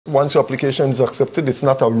once your application is accepted, it's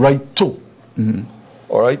not a right to.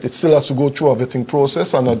 All right, it still has to go through a vetting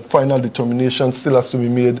process, and a final determination still has to be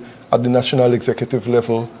made at the national executive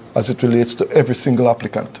level as it relates to every single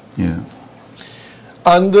applicant. Yeah.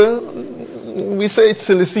 And we say it's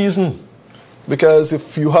silly season, because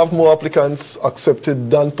if you have more applicants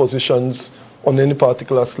accepted than positions on any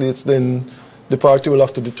particular slates, then the party will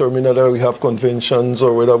have to determine whether we have conventions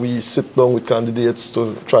or whether we sit down with candidates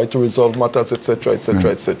to try to resolve matters, etc.,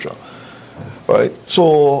 etc., etc. Right?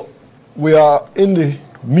 So we are in the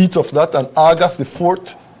meat of that, and August the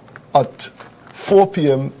 4th at 4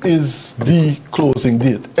 p.m. is the closing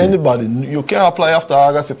date. Anybody, you can't apply after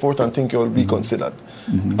August the 4th and think you will be considered.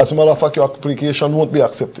 As a matter of fact, your application won't be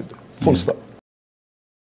accepted. Full stop.